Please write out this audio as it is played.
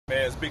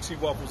Man, it's Big C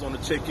Waffles on the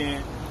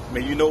check-in.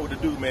 Man, you know what to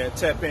do, man.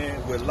 Tap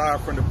in. We're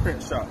live from the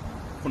print shop.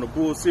 From the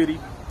Bull City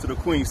to the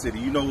Queen City.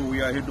 You know what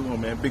we out here doing,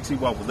 man. Big C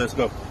Waffles, let's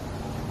go.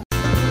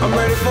 I'm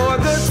ready for a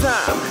good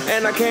time,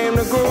 and I came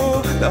to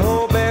groove. The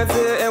whole band's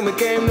here, and we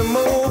came to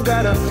move.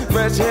 Got a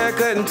fresh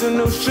haircut and 2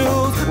 new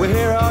shoes. We're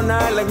here all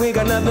night like we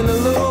got nothing to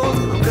lose.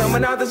 I'm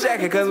coming out the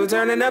jacket cause we're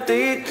turning up the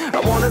heat. I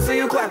wanna see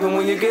you clapping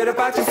when you get up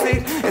out your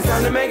seat. It's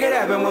time to make it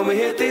happen when we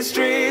hit these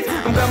streets.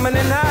 I'm coming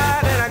in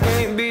hot and I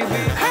can't be beat.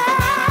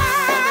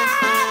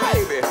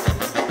 Hey, baby.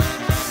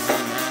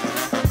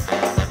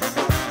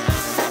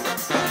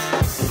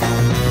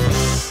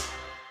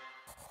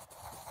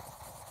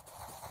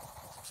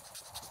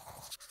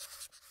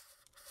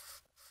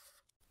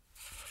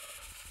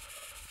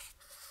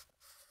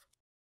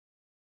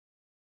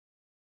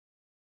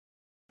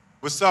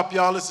 What's up,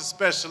 y'all? This is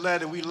Special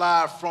Ed, and we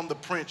live from the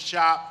print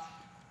shop.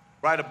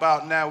 Right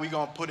about now, we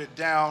gonna put it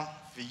down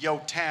for your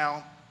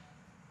town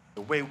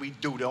the way we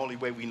do, the only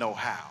way we know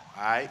how,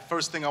 all right?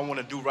 First thing I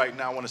wanna do right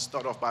now, I wanna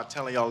start off by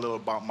telling y'all a little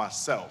about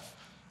myself,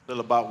 a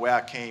little about where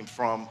I came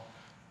from,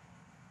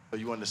 so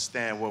you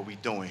understand what we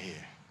doing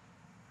here.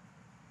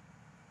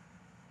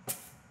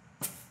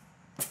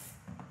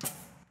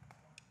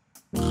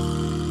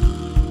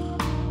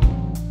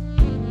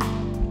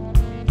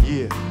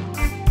 Yeah.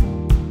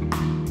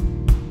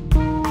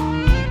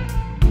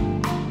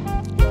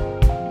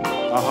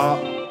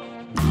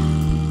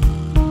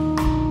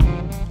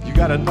 You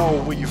gotta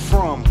know where you're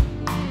from,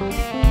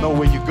 know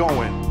where you're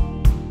going.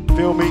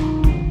 Feel me?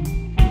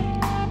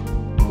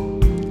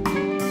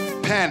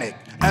 Panic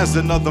as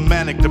another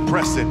manic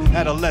depressant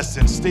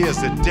adolescent stares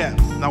at death.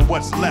 Now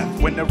what's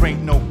left when there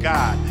ain't no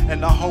God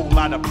and a whole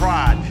lot of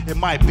pride? It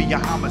might be a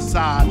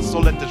homicide, so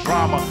let the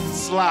drama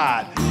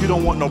slide. You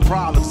don't want no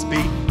problems,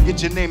 B.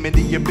 Get your name in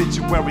the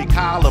obituary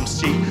columns,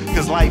 G.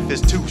 Cause life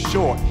is too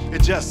short,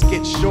 it just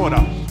gets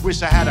shorter.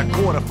 Wish I had a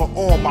quarter for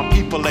all my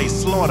people they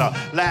slaughter.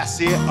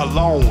 Last year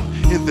alone,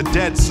 in the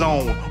dead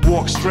zone.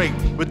 Walk straight,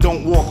 but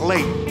don't walk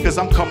late. Cause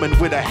I'm coming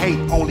with a hate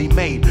only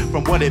made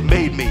from what it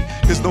made me.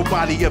 Cause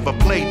nobody ever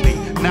played me.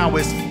 Now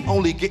it's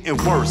only getting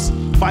worse.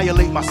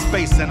 Violate my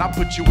space and I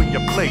put you in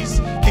your place.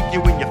 Kick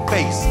you in your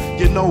face.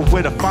 You know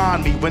where to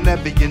find me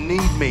whenever you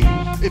need me.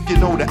 If you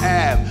know the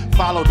Ave,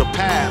 follow the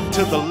path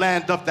to the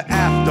land of the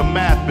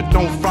aftermath. But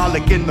don't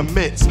frolic in the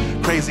midst.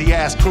 Crazy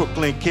ass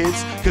Crooklyn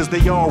kids, cause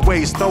they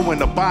always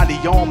throwing a body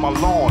on my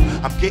lawn.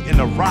 I'm getting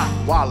a rock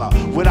walla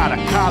without a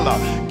collar.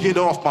 Get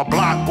off my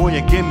block, boy,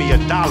 and give me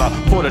 $1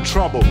 for the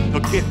trouble. You'll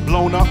get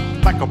blown up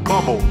like a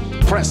bubble.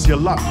 Press your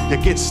luck, you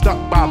get stuck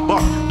by a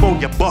buck for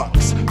your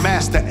bucks.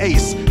 Master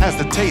Ace has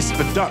the taste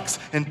for ducks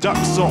and duck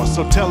sauce.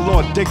 So tell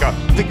Lord Digger,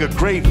 dig a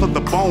grave for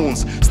the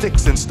bones,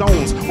 sticks and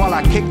stones, while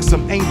I kick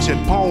some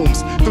ancient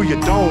poems through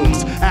your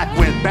domes. Act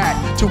went back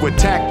to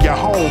attack your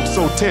home.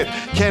 So tip,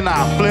 can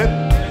I flip?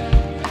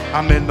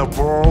 I'm in the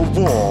World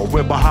War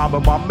with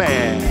Muhammad, my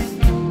man.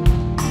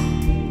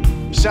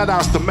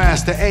 Shout-outs to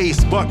Master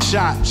Ace,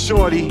 Buckshot,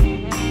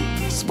 Shorty,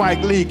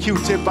 Spike Lee,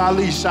 Q-Tip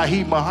Ali,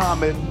 Shaheed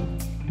Muhammad.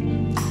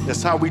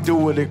 That's how we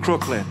do it in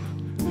Crooklyn.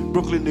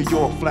 Brooklyn, New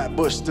York,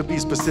 Flatbush, to be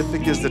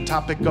specific, is the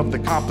topic of the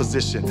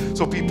composition.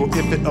 So people,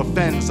 if it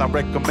offends, I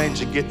recommend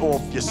you get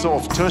off your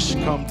soft tush.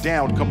 Come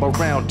down, come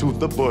around to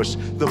the bush,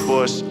 the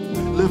bush.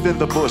 Live in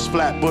the bush,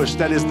 Flatbush,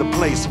 that is the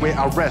place where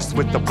I rest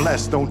with the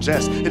blessed. Don't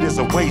jest, it is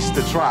a waste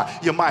to try.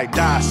 You might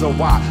die, so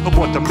why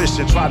abort the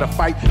mission? Try to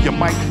fight, you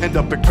might end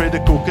up in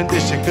critical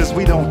condition. Cause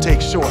we don't take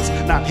shorts,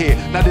 not here,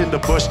 not in the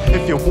bush.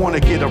 If you wanna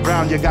get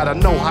around, you gotta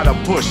know how to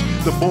push.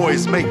 The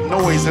boys make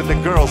noise and the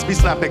girls be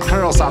slapping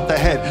curls out the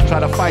head. Try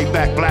to fight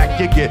back black,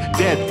 you get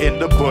dead in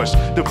the bush,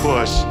 the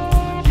bush.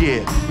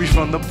 Yeah, we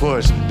from the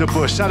bush, the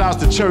bush. Shout outs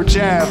to Church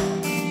Ave,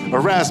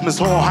 Erasmus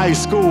Hall High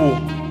School,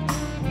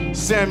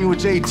 Samuel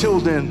J.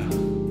 Tilden,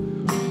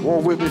 War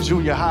Whitman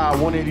Junior High,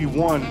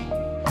 181,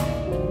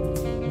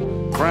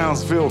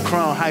 Brownsville,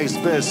 Crown Heights,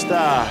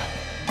 Bed-Stuy,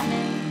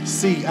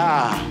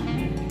 CI,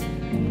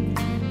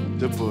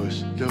 the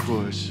bush, the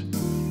bush.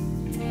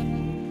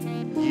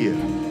 Yeah.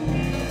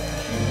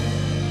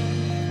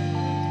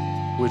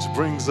 Which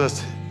brings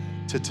us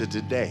to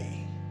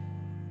today.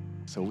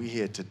 So we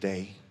here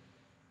today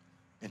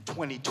in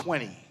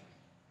 2020,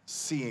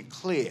 seeing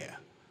clear.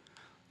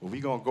 But we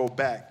gonna go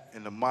back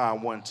in the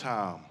mind one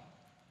time.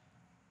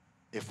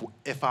 If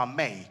I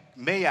may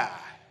I?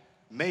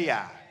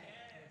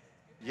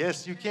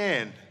 Yes, you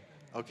can.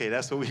 Okay,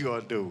 that's what we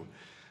gonna do.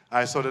 All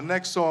right, so the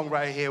next song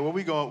right here,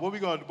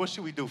 what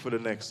should we do for the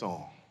next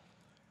song?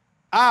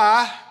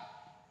 I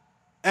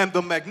am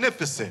the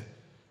magnificent.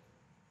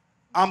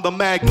 I'm the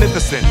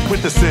magnificent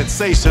with the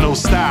sensational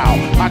style.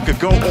 I could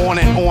go on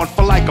and on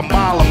for like a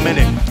mile a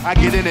minute. I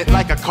get in it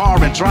like a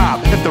car and drive.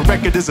 If the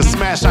record is a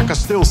smash, I can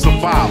still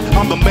survive.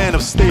 I'm the man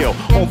of steel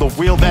on the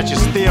wheel that you're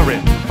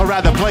steering, or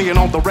rather playing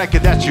on the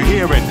record that you're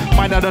hearing.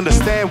 Might not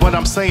understand what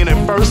I'm saying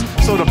at first,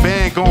 so the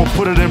band gon'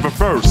 put it in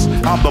reverse.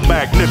 I'm the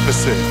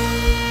magnificent.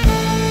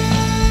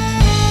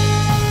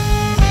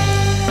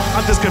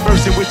 I'm just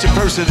conversing with your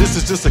person, this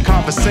is just a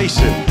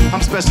conversation.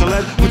 I'm special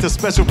ed with a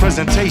special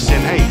presentation.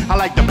 Hey, I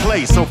like to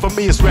play, so for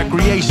me it's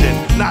recreation,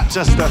 not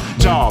just a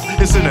job,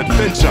 it's an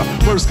adventure.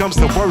 Worst comes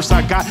to worst,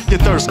 I got your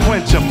thirst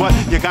quencher, but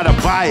you gotta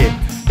buy it.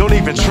 Don't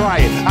even try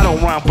it, I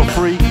don't rhyme for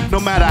free, no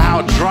matter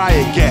how dry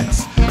it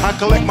gets. I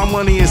collect my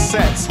money in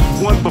sets,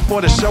 one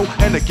before the show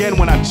and again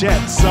when I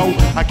jet. So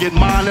I get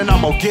mine and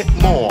I'm gonna get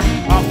more.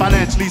 I'm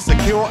financially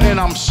secure and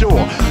I'm sure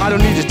I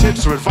don't need your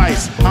tips or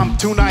advice. I'm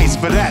too nice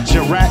for that,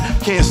 you rat,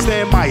 can't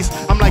stand mice.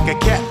 I'm like a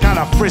cat,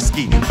 kinda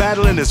frisky,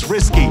 battling is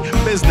risky.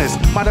 Business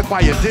might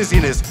acquire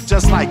dizziness,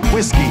 just like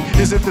whiskey.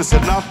 Isn't this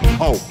enough?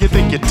 Oh, you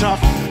think you're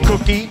tough?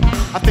 Cookie?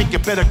 I think you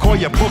better call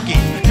your bookie.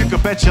 You can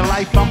bet your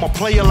life I'm a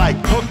player like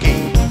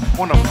Hooky.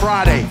 On a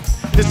Friday,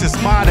 this is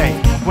my day.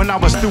 When I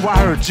was through, I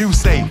heard you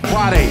say,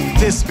 why they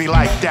diss me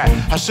like that?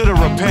 I should've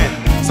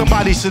repent.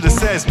 Somebody should've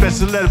said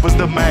special ed was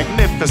the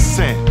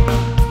magnificent.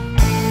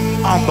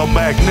 I'm the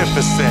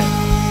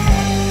magnificent.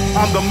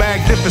 I'm the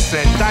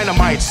magnificent,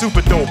 dynamite,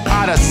 super dope,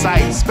 out of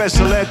sight.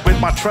 Special ed with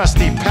my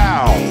trusty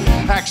pal.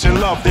 Action,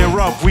 love,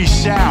 thereof, we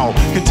shall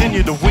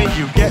continue to win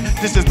you. Yet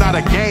this is not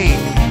a game,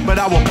 but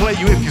I will play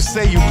you if you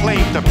say you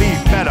claim to be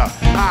better.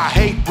 I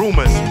hate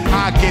rumors,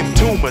 I get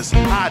tumors,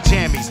 I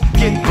jammies,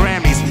 get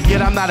Grammys.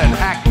 Yet I'm not an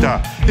actor,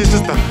 it's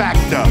just a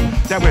factor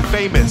that we're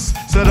famous.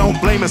 So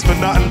don't blame us for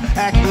nothing.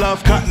 Act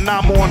love, cutting,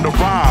 I'm on the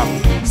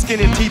rhyme.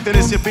 Skin and teeth, and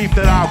it's your beef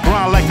that I'll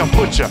grind like a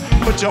butcher.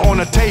 Put you on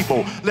the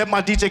table, let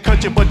my DJ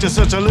cut you, but you're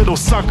such a little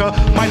sucker,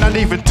 might not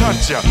even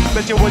touch you.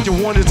 Bet you what you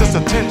want is just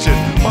attention.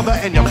 Mother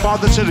and your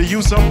father should've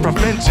used some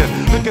prevention.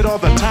 Look at all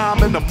the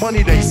time and the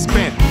money they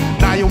spent.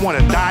 Now you wanna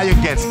die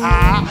against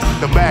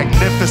the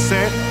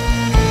magnificent.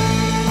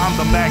 I'm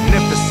the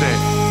magnificent.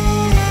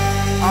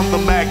 I'm the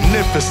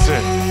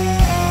magnificent.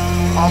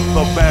 I'm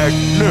the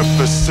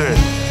magnificent.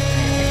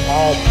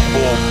 I'm the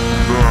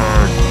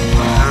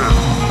magnificent.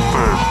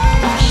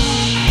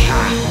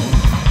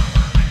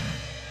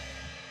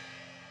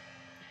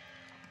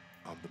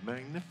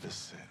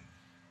 Magnificent.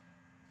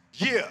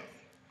 Yeah.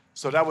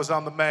 So that was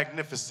on the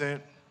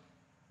Magnificent.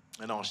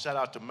 And shout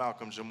out to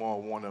Malcolm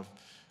Jamal, one of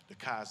the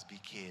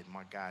Cosby Kid,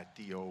 my guy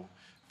Theo,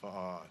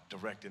 for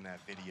directing that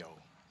video. You know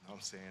what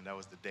I'm saying? That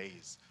was the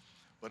days.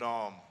 But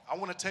I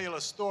want to tell you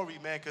a story,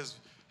 man, because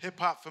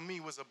hip-hop for me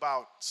was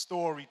about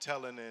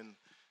storytelling and,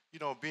 you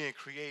know, being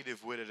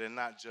creative with it and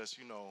not just,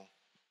 you know,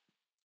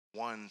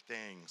 one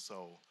thing.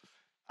 So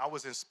I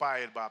was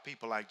inspired by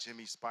people like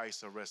Jimmy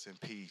Spicer, rest in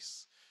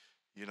peace.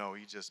 You know,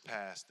 he just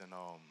passed, and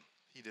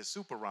he did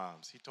super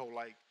rhymes. He told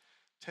like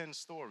 10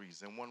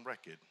 stories in one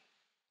record.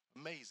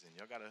 Amazing.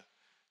 Y'all gotta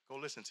go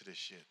listen to this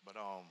shit. But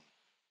I'm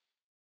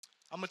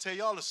gonna tell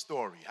y'all a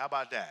story. How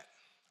about that?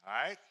 All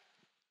right?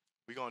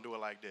 We're gonna do it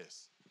like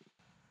this.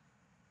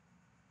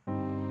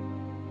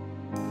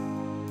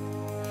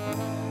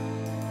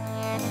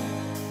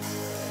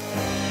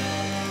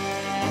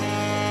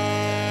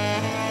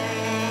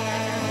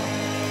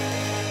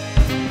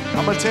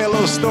 I'm gonna tell you a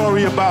little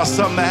story about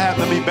something that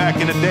happened to me back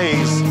in the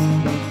days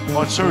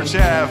on Church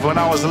Ave when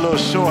I was a little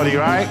shorty,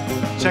 right?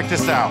 Check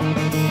this out.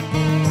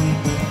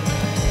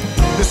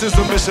 This is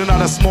a mission,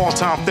 not a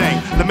small-time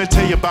thing. Let me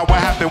tell you about what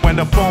happened when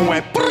the phone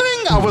went bring.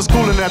 I was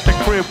cooling at the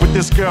crib with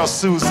this girl,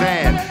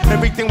 Suzanne.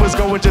 Everything was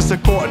going just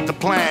according to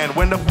plan.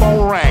 When the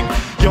phone rang,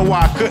 yo,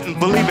 I couldn't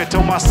believe it.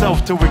 Told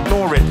myself to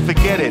ignore it,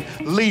 forget it,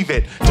 leave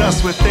it.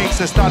 Just when things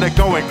had started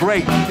going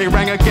great, it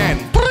rang again.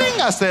 Bring!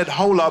 I said,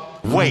 hold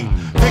up, wait.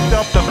 Picked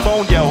up the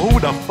phone, yo, who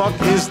the fuck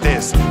is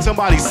this?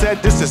 Somebody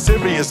said this is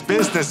serious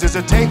business. There's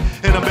a tape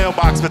in a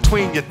mailbox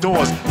between your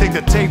doors. Take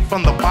the tape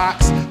from the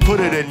box, put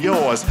it in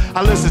yours.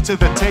 I listened to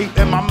the tape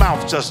and my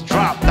mouth just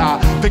dropped. I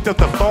picked up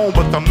the phone,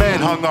 but the man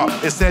hung up.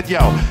 It said, yo,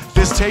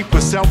 this tape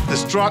was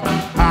self-destruct.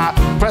 I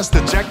pressed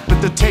eject,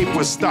 but the tape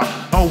was stuck.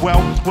 Oh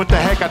well, what the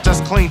heck, I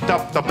just cleaned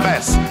up the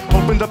mess.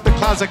 Opened up the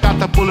closet, got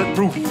the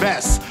bulletproof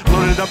vest.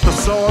 Loaded up the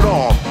sword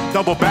off,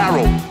 double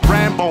barrel.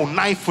 Rambo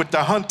knife with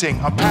the hunting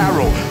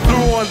apparel.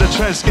 Threw on the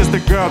trench, kissed the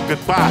girl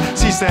goodbye.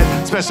 She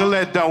said, special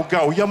ed don't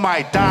go, you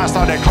might die.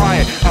 Started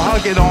crying,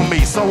 hugging on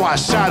me, so I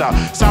shot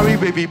her. Sorry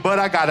baby, but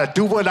I gotta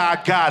do what I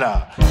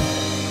gotta.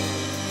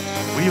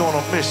 We on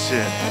a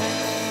mission.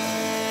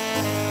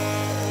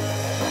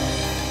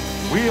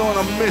 We on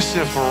a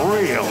mission for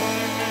real.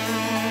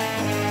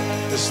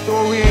 The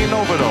story ain't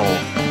over though.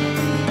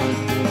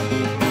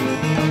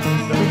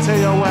 Let me tell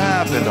y'all what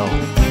happened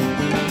though.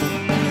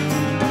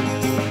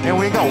 And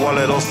we go a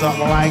little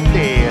something like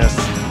this.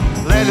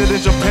 Landed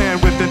in Japan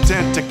with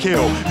intent to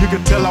kill. You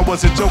could tell I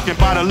wasn't joking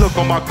by the look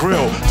on my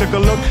grill. Took a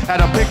look at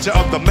a picture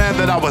of the man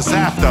that I was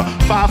after.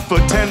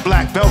 5'10",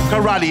 black belt,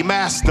 karate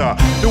master.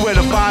 Knew where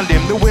to find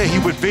him, knew where he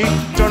would be.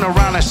 Turn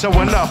around and sure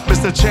enough,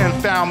 Mr. Chen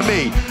found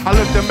me. I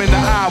looked him in the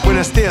eye with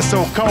a stare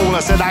so cold. I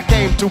said, I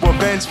came to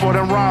avenge for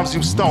them rhymes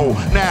you stole.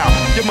 Now,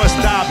 you must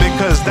die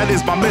because that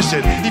is my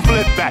mission. He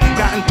flipped back,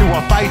 got into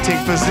a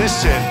fighting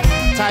position.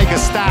 tiger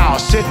style.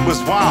 Shit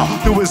was wild,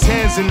 threw his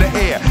hands in the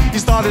air. He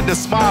started to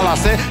smile. I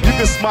said, you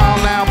can smile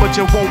now, but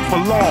you won't for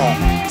long.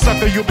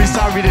 Sucker, you'll be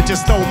sorry that you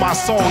stole my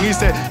song. He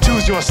said,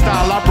 choose your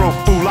style. I broke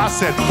fool. I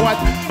said, what?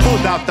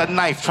 Pulled out the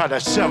knife, tried to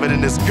shove it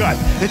in his gut.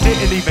 It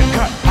didn't even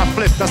cut. I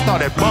flipped, I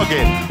started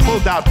bugging.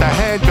 Pulled out the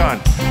handgun,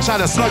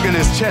 shot a slug in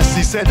his chest.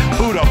 He said,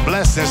 Buddha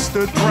blessed and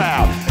stood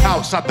proud.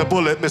 Out shot the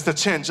bullet, Mr.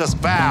 Chen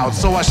just bowed.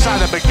 So I shot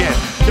him again.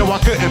 Yo, I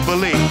couldn't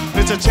believe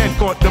Mr. Chen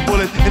caught the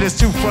bullet in his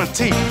 2 front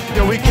teeth.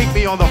 Yo, he kicked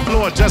me on the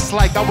floor just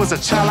like I was a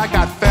child. I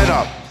got fed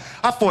up.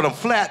 I fought him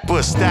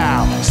Flatbush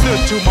style. Stood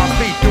to my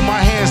feet, threw my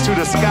hands to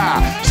the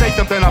sky. Shake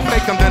them, then I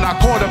fake them, then I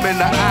caught him in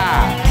the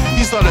eye.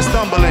 He started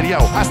stumbling, yo,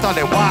 I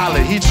started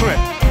wilding. He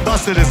tripped,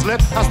 busted his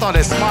lip, I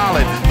started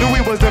smiling. Knew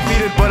he was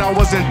defeated, but I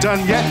wasn't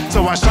done yet.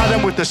 So I shot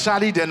him with the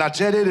shotty, then I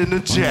jetted in the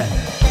jet.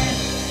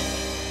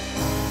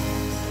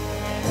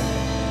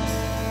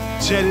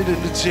 Jetted in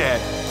the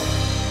jet.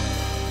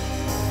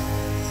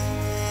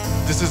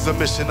 This is a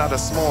mission, not a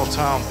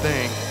small-time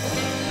thing.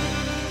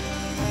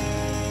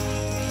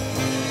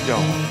 Yo,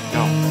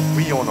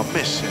 we on a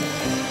mission.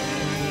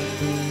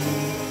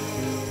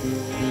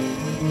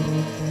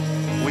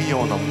 We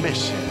on a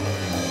mission.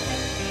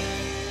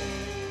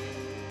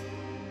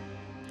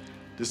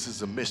 This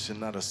is a mission,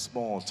 not a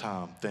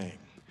small-time thing.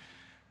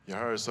 You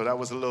heard? So that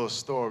was a little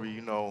story,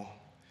 you know.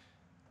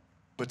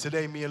 But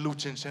today, me and Lu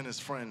Chin Chen is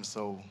friends,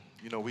 so,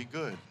 you know, we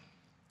good.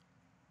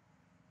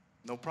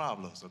 No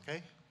problems,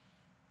 okay?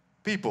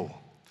 People.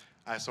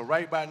 All right, so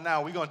right about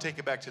now, we're going to take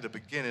it back to the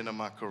beginning of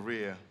my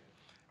career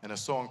and a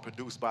song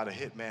produced by the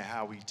hitman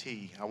Howie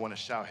T. I want to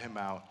shout him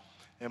out,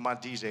 and my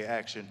DJ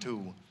Action,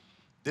 too.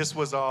 This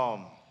was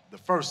the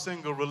first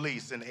single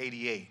released in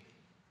 '88.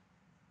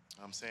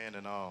 I'm saying,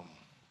 and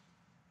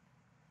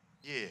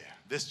yeah,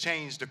 this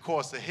changed the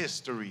course of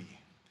history,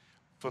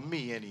 for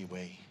me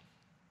anyway.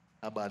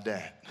 How about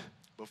that?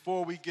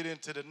 Before we get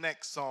into the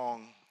next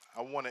song,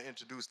 I want to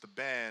introduce the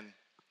band.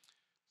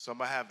 So I'm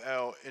going to have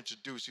L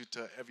introduce you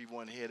to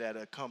everyone here that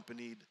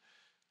accompanied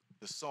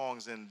the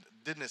songs, and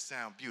didn't it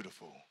sound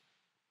beautiful?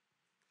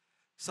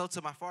 So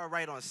to my far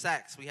right on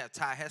sax, we have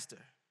Ty Hester.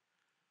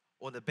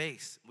 On the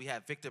bass, we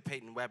have Victor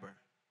Payton Weber.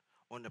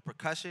 On the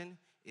percussion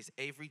is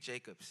Avery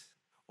Jacobs.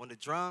 On the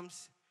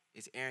drums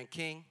is Aaron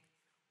King.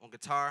 On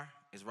guitar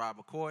is Rob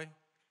McCoy,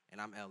 and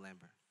I'm L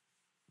Lambert.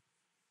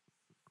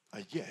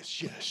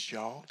 Yes,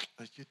 y'all.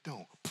 You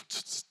don't.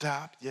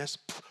 Stop, yes.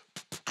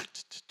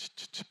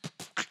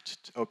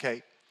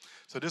 Okay,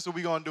 so this is what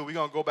we're going to do. We're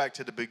going to go back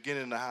to the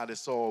beginning of how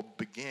this all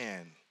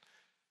began.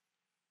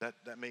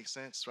 That makes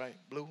sense, right,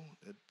 Blue?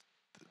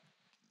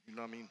 You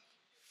know what I mean?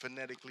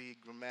 Phonetically,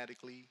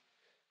 grammatically,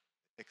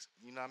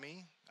 you know what I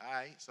mean? All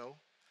right, so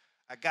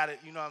I got it,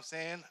 you know what I'm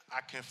saying?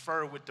 I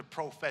confer with the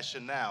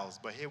professionals,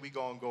 but here we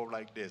going to go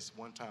like this.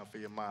 One time for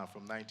your mind,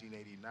 from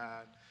 1989.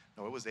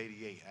 No, it was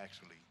 88,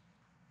 actually,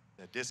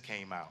 that this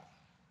came out.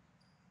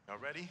 Y'all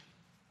ready?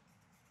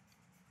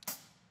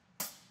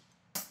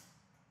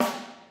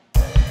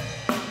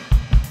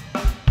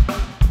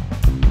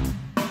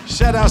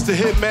 Shout outs to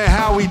Hitman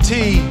Howie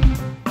T.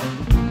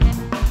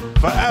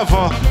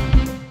 Forever.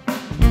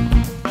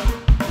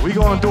 We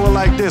gonna do it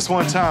like this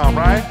one time,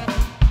 right?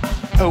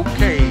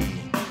 Okay,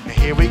 and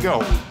here we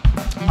go.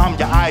 I'm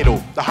your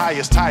idol, the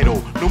highest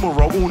title,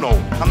 numero uno.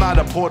 I'm not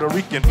a Puerto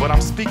Rican, but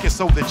I'm speaking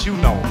so that you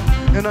know.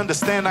 And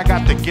understand I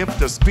got the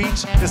gift of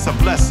speech, it's a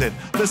blessing.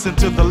 Listen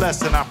to the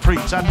lesson I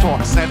preach. I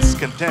talk sense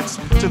condensed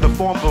to the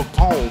form of a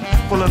poem.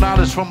 Full of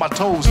knowledge from my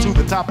toes to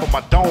the top of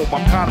my dome.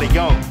 I'm kinda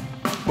young,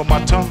 but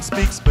my tongue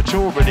speaks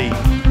maturity.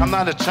 I'm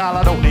not a child,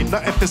 I don't need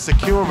nothing for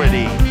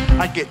security.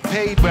 I get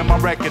paid when my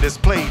record is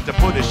played, to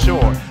put it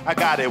short. I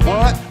got it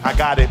what? I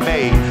got it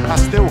made. I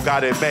still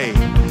got it made.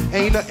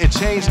 Ain't nothing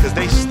changed cause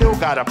they still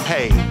gotta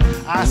pay.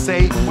 I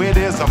say where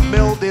there's a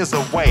mill, there's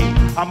a way.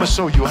 I'ma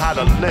show you how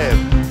to live,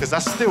 cause I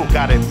still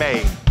got it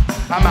made.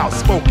 I'm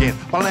outspoken,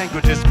 my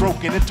language is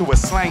broken into a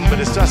slang, but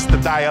it's just the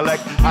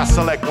dialect I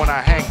select when I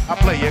hang. I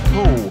play it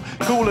cool,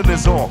 coolin'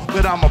 is all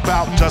that I'm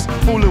about. Just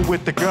fooling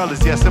with the girl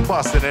is yes and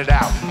busting it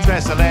out.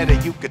 Special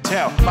that you could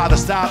tell by the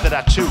style that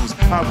I choose.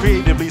 I'm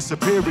creatively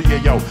superior,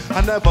 yo.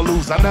 I never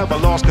lose, I never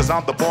lost, cause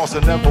I'm the boss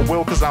and never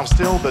will, cause I'm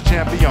still the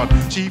champion.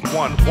 Chief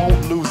one,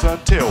 won't lose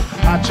until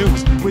I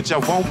choose, which I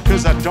won't,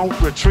 cause I don't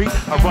retreat.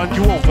 I run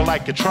you over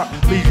like a truck,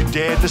 leave you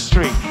dead in the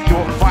street. You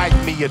won't fight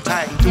me, a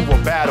titan to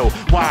a battle.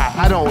 Why?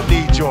 I don't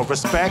need your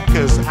respect,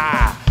 cause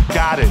I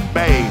got it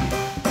made.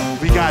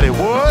 We got it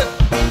what?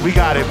 We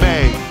got it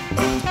made.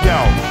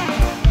 Yo,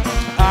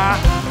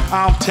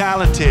 I'm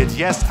talented,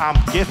 yes, I'm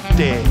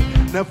gifted.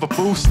 Never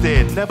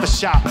boosted, never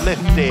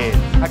shoplifted.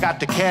 I got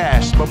the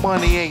cash, but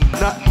money ain't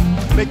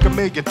nothing. Make $1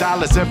 million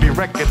every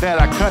record that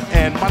I cut.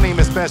 And my name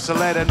is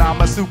Special Ed and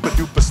I'm a super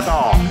duper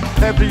star.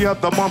 Every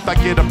other month I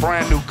get a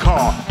brand new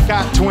car.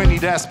 Got 20,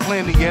 that's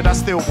plenty, yet I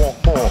still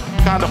want more.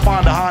 Kinda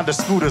fond of Honda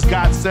scooters,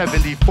 got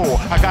 74.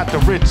 I got the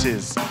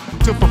riches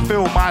to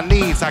fulfill my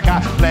needs. I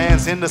got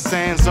lands in the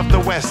sands of the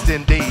West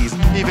Indies.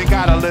 Even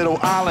got a little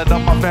island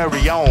of my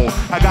very own.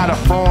 I got a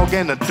frog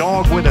and a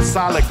dog with a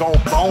solid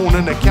gold bone.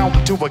 An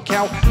accountant to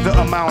account the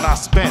amount I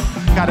spent.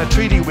 Got a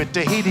treaty with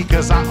Tahiti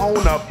cause I own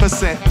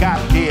 1%.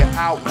 Got gear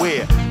out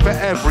where for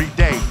every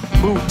day.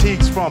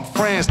 Boutiques from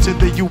France to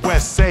the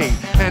USA.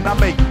 And I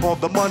make all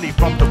the money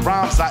from the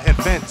rhymes I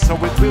invent. So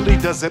it really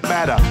doesn't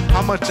matter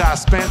how much I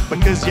spent.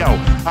 Because yo,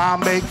 I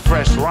make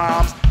fresh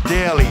rhymes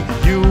daily.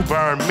 You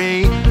burn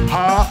me,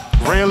 huh?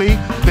 Really?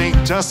 Think,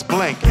 just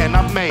blink. And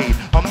I've made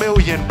 1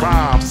 million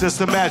rhymes.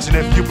 Just imagine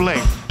if you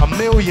blink 1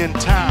 million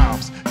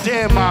times.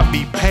 Damn, I'll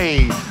be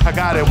paid. I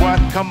got it what?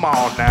 Come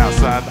on now,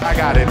 son. I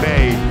got it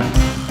made.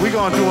 We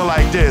gonna do it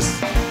like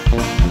this.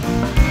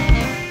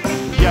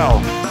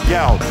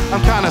 Yo,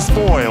 I'm kinda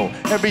spoiled.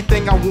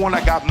 Everything I want,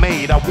 I got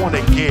made. I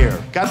wanted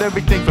gear. Got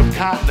everything from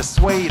cotton to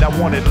suede. I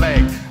wanted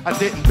leg. I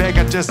didn't beg,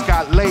 I just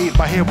got laid.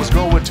 My hair was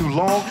growing too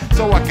long,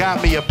 so I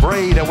got me a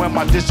braid. And when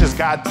my dishes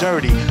got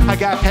dirty, I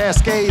got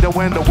Cascade. And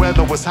when the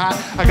weather was hot,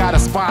 I got a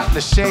spot in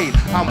the shade.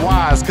 I'm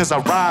wise, cause I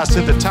rise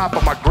to the top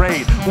of my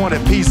grade.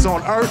 Wanted peace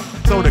on earth,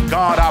 so to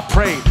God I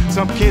prayed.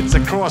 Some kids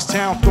across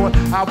town thought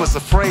I was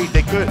afraid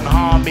they couldn't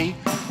harm me.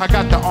 I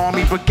got the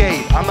Army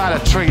Brigade, I'm not a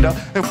traitor.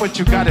 If what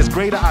you got is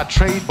greater, I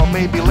trade, but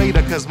maybe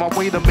later, cause my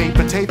waiter made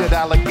potato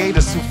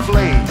alligator souffle.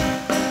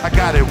 I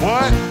got it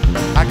what?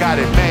 I got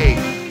it made.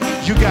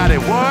 You got it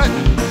what?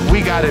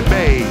 We got it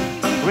made.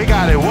 We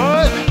got it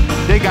what?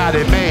 They got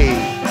it made.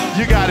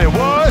 You got it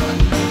what?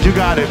 You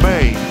got it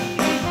made.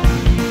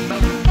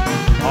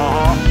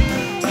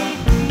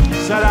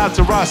 Shout out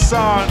to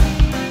Rassan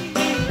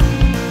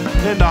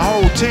and the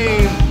whole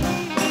team.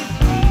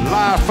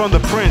 Live from the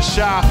print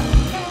shop.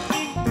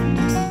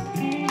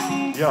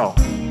 Yo,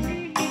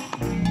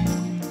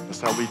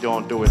 that's how we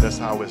don't do it. That's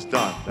how it's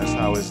done. That's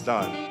how it's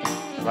done.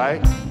 Right?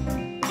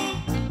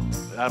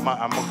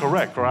 I'm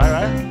correct,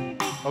 right?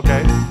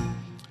 Okay.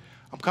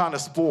 I'm kind of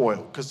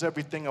spoiled, because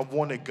everything I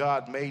wanted,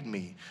 God made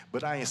me.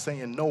 But I ain't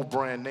saying no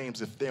brand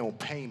names if they don't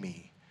pay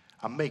me.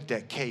 I make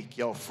that cake,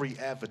 yo, free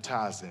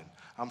advertising.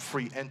 I'm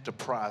free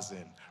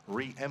enterprising,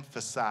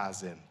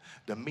 re-emphasizing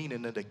the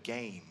meaning of the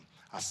game.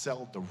 I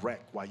sell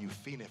direct while you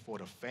fiending for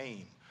the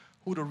fame.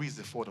 Who the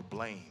reason for the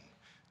blame?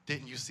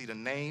 Didn't you see the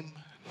name?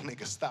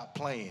 Nigga, stop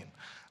playing.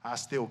 I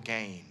still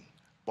gain.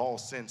 Ball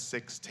since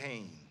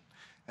 16.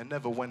 And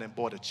never went and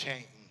bought a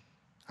chain.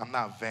 I'm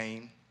not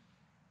vain.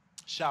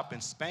 Shop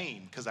in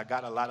Spain, cause I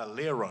got a lot of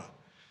lira.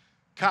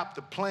 Cop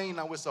the plane,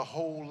 now it's a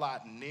whole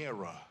lot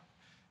nearer.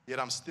 Yet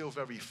I'm still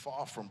very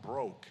far from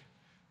broke.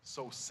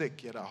 So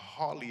sick, yet I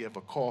hardly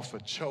ever call for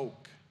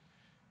choke.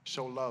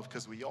 Show love,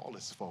 cause we all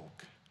is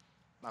folk.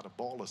 Not a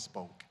baller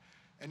spoke.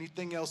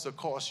 Anything else will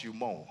cost you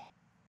more.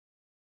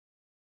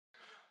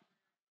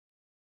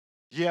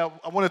 Yeah,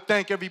 I want to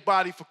thank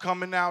everybody for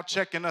coming out,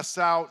 checking us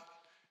out.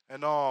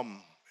 And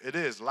it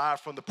is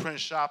live from the print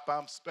shop.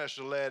 I'm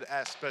Special Ed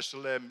at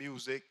Special Ed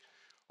Music.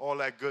 All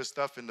that good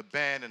stuff in the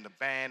band, and the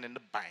band, and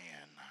the band.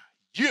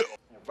 Yeah.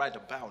 Right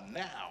about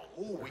now.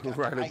 Ooh, we got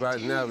right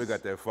about now, we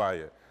got that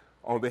fire.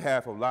 On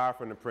behalf of Live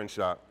from the Print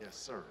Shop, yes,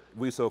 sir.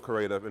 We so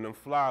creative, and them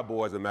fly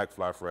boys at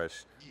McFly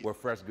Fresh, with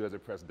fresh goods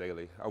at Press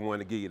Daily. I wanted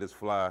to give you this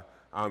fly.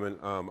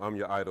 I'm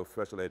your idol,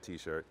 Special Ed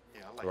T-shirt.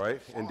 Yeah, I like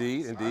right? That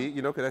indeed, indeed.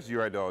 You know, because that's you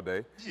right there all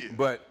day. Yeah.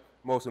 But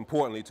most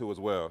importantly, too, as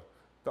well,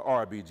 the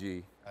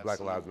RBG, Absolutely. Black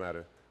Lives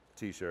Matter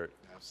T-shirt.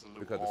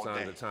 Absolutely. Because all the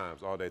signs of the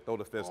times, all day. Throw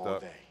the fist all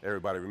up. Day.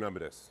 Everybody remember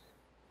this.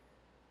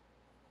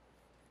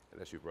 And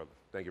that's you, brother.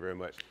 Thank you very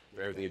much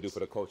for everything you do for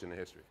the culture and the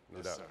history.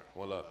 No doubt. Sir.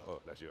 One love. Oh,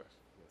 that's yours.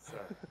 Yes,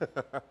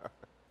 sir.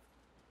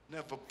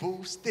 Never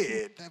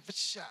boosted, never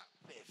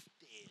shoplifted.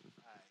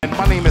 And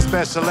my name is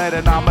Special Ed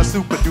and I'm a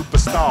super duper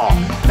star.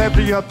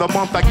 Every other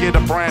month I get a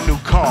brand new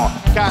car.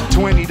 Got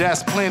 20,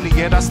 that's plenty,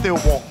 yet I still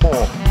want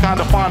more.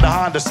 Kinda fond of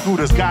Honda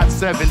scooters, got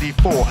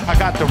 74. I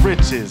got the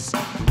riches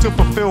to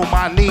fulfill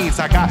my needs.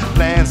 I got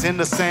lands in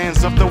the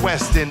sands of the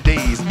West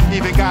Indies.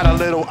 Even got a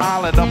little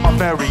island of my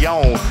very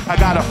own. I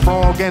got a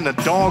frog and a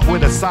dog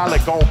with a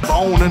solid gold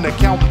bone. An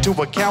accountant to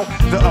account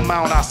the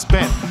amount I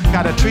spent.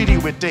 Got a treaty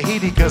with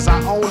Tahiti cause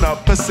I own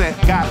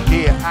 1%. Got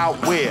gear out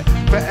where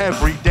for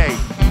every day.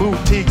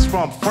 Boutiques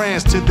from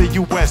France to the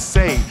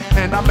USA.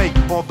 And I make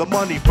all the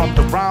money from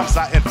the rhymes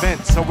I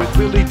invent. So it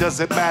really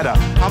doesn't matter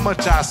how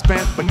much I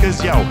spent.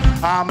 Because yo,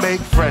 I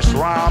make fresh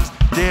rhymes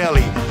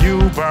daily.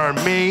 You burn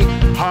me,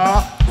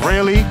 huh?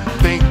 Really?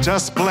 Think,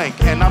 just blink.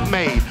 And I've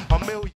made 1 million.